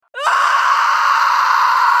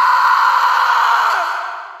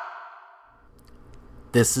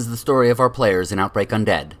This is the story of our players in Outbreak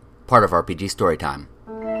Undead, part of RPG Storytime.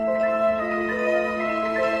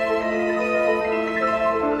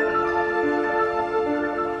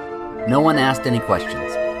 No one asked any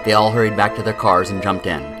questions. They all hurried back to their cars and jumped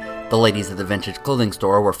in. The ladies at the vintage clothing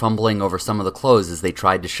store were fumbling over some of the clothes as they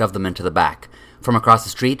tried to shove them into the back. From across the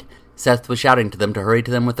street, Seth was shouting to them to hurry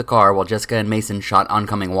to them with the car while Jessica and Mason shot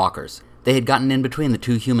oncoming walkers. They had gotten in between the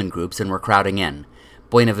two human groups and were crowding in.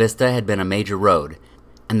 Buena Vista had been a major road,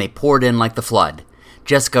 and they poured in like the flood.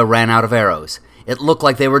 Jessica ran out of arrows. It looked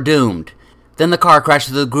like they were doomed. Then the car crashed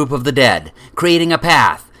through the group of the dead, creating a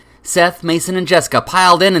path. Seth, Mason, and Jessica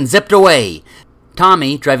piled in and zipped away.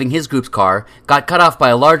 Tommy, driving his group's car, got cut off by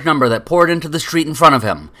a large number that poured into the street in front of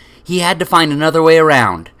him. He had to find another way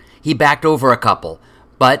around. He backed over a couple,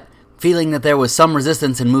 but, feeling that there was some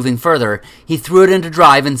resistance in moving further, he threw it into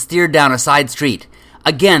drive and steered down a side street.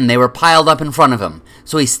 Again, they were piled up in front of him,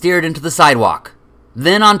 so he steered into the sidewalk.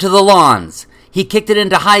 Then onto the lawns. He kicked it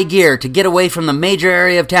into high gear to get away from the major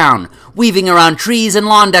area of town, weaving around trees and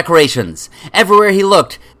lawn decorations. Everywhere he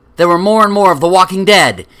looked, there were more and more of the walking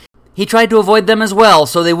dead. He tried to avoid them as well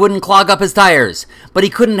so they wouldn't clog up his tires, but he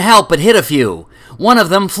couldn't help but hit a few. One of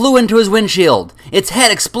them flew into his windshield, its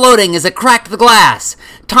head exploding as it cracked the glass.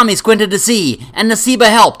 Tommy squinted to see, and Nasiba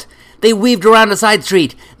helped. They weaved around a side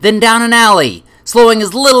street, then down an alley, slowing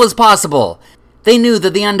as little as possible. They knew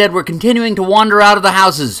that the undead were continuing to wander out of the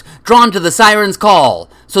houses, drawn to the siren's call,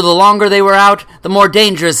 so the longer they were out, the more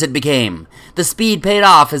dangerous it became. The speed paid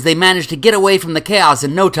off as they managed to get away from the chaos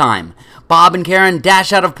in no time. Bob and Karen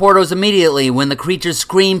dashed out of Porto's immediately when the creature's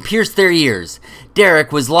scream pierced their ears.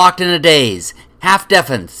 Derek was locked in a daze,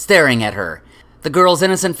 half-deafened, staring at her. The girl's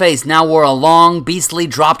innocent face now wore a long, beastly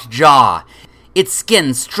dropped jaw. Its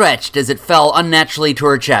skin stretched as it fell unnaturally to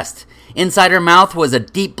her chest. Inside her mouth was a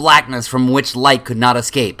deep blackness from which light could not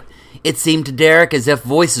escape. It seemed to Derek as if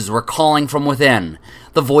voices were calling from within,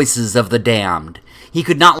 the voices of the damned. He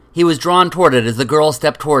was drawn toward it as the girl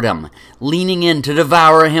stepped toward him, leaning in to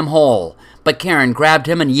devour him whole. But Karen grabbed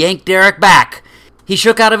him and yanked Derek back. He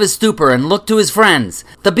shook out of his stupor and looked to his friends.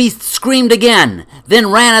 The beast screamed again,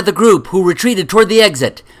 then ran at the group, who retreated toward the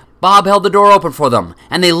exit. Bob held the door open for them,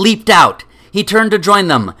 and they leaped out. He turned to join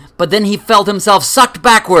them, but then he felt himself sucked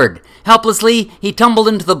backward. Helplessly, he tumbled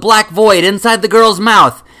into the black void inside the girl's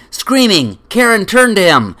mouth. Screaming, Karen turned to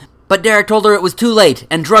him, but Derek told her it was too late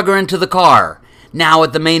and drug her into the car. Now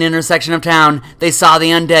at the main intersection of town, they saw the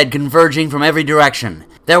undead converging from every direction.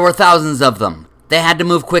 There were thousands of them. They had to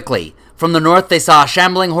move quickly. From the north, they saw a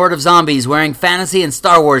shambling horde of zombies wearing fantasy and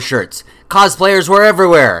Star Wars shirts. Cosplayers were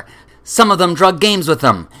everywhere. Some of them drug games with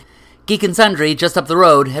them. Geek and Sundry, just up the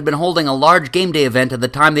road, had been holding a large game day event at the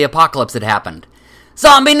time the apocalypse had happened.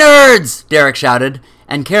 "Zombie nerds!" Derek shouted,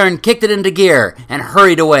 and Karen kicked it into gear and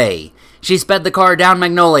hurried away. She sped the car down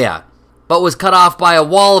Magnolia, but was cut off by a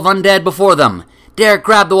wall of undead before them. Derek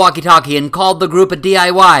grabbed the walkie-talkie and called the group at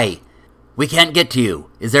DIY. "We can't get to you.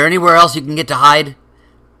 Is there anywhere else you can get to hide?"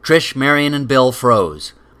 Trish, Marion, and Bill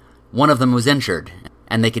froze. One of them was injured,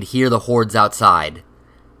 and they could hear the hordes outside.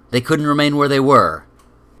 They couldn't remain where they were,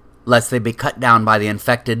 lest they be cut down by the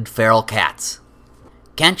infected feral cats.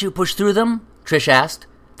 "Can't you push through them?" Trish asked.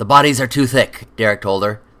 "The bodies are too thick," Derek told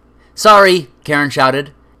her. "Sorry," Karen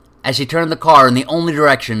shouted, as she turned the car in the only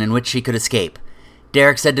direction in which she could escape.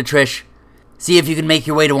 Derek said to Trish, "See if you can make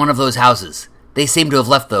your way to one of those houses. They seem to have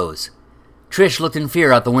left those." Trish looked in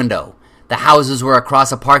fear out the window. The houses were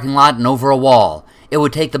across a parking lot and over a wall. It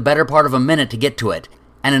would take the better part of a minute to get to it,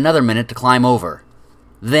 and another minute to climb over.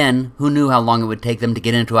 Then, who knew how long it would take them to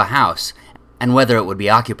get into a house, and whether it would be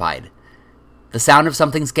occupied. The sound of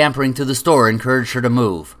something scampering through the store encouraged her to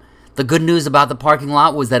move. The good news about the parking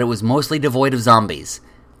lot was that it was mostly devoid of zombies.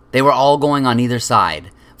 They were all going on either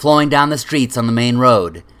side, flowing down the streets on the main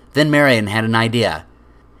road. Then Marion had an idea.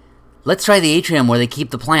 "Let's try the atrium where they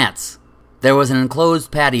keep the plants." There was an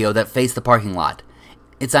enclosed patio that faced the parking lot.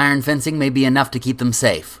 Its iron fencing may be enough to keep them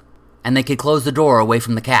safe, and they could close the door away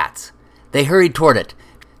from the cats. They hurried toward it,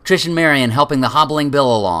 Trish and Marion helping the hobbling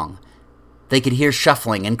Bill along. They could hear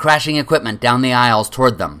shuffling and crashing equipment down the aisles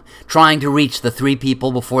toward them, trying to reach the three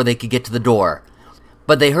people before they could get to the door.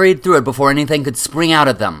 But they hurried through it before anything could spring out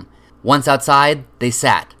at them. Once outside, they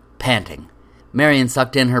sat, panting. Marion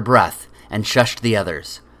sucked in her breath and shushed the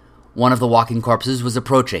others. One of the walking corpses was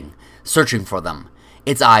approaching, searching for them.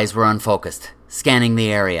 Its eyes were unfocused, scanning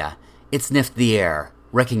the area. It sniffed the air,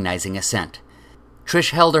 recognizing a scent.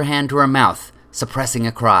 Trish held her hand to her mouth, suppressing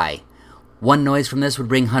a cry. One noise from this would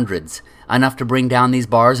bring hundreds, enough to bring down these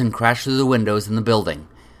bars and crash through the windows in the building.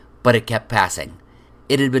 But it kept passing.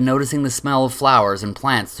 It had been noticing the smell of flowers and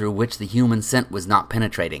plants through which the human scent was not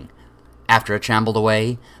penetrating. After it shambled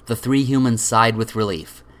away, the three humans sighed with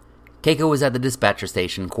relief. Keiko was at the dispatcher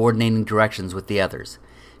station coordinating directions with the others.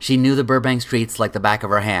 She knew the Burbank streets like the back of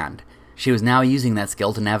her hand. She was now using that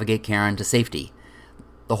skill to navigate Karen to safety.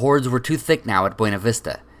 The hordes were too thick now at Buena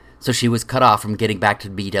Vista, so she was cut off from getting back to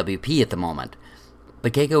BWP at the moment.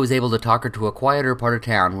 But Keiko was able to talk her to a quieter part of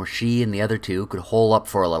town where she and the other two could hole up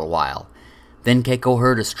for a little while. Then Keiko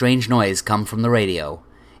heard a strange noise come from the radio.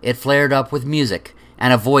 It flared up with music,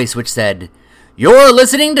 and a voice which said, "You're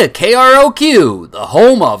listening to KROQ, the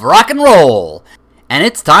home of rock and roll. And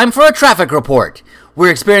it's time for a traffic report. We're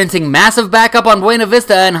experiencing massive backup on Buena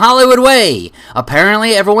Vista and Hollywood Way.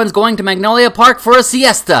 Apparently everyone's going to Magnolia Park for a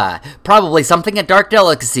siesta. Probably something at Dark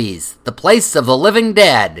Delicacies, the place of the living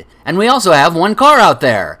dead. And we also have one car out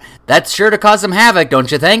there. That's sure to cause some havoc,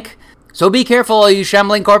 don't you think? So be careful, all you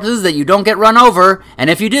shambling corpses, that you don't get run over. And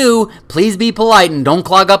if you do, please be polite and don't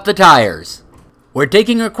clog up the tires." We're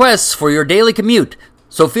taking requests for your daily commute,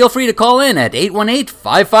 so feel free to call in at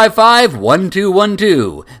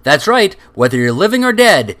 818-555-1212. That's right, whether you're living or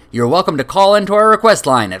dead, you're welcome to call into our request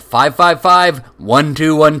line at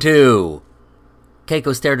 555-1212.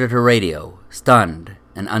 Keiko stared at her radio, stunned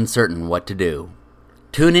and uncertain what to do.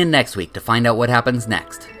 Tune in next week to find out what happens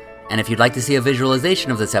next. And if you'd like to see a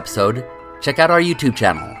visualization of this episode, check out our YouTube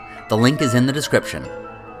channel. The link is in the description.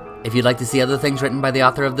 If you'd like to see other things written by the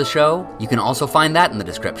author of the show, you can also find that in the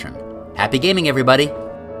description. Happy gaming, everybody!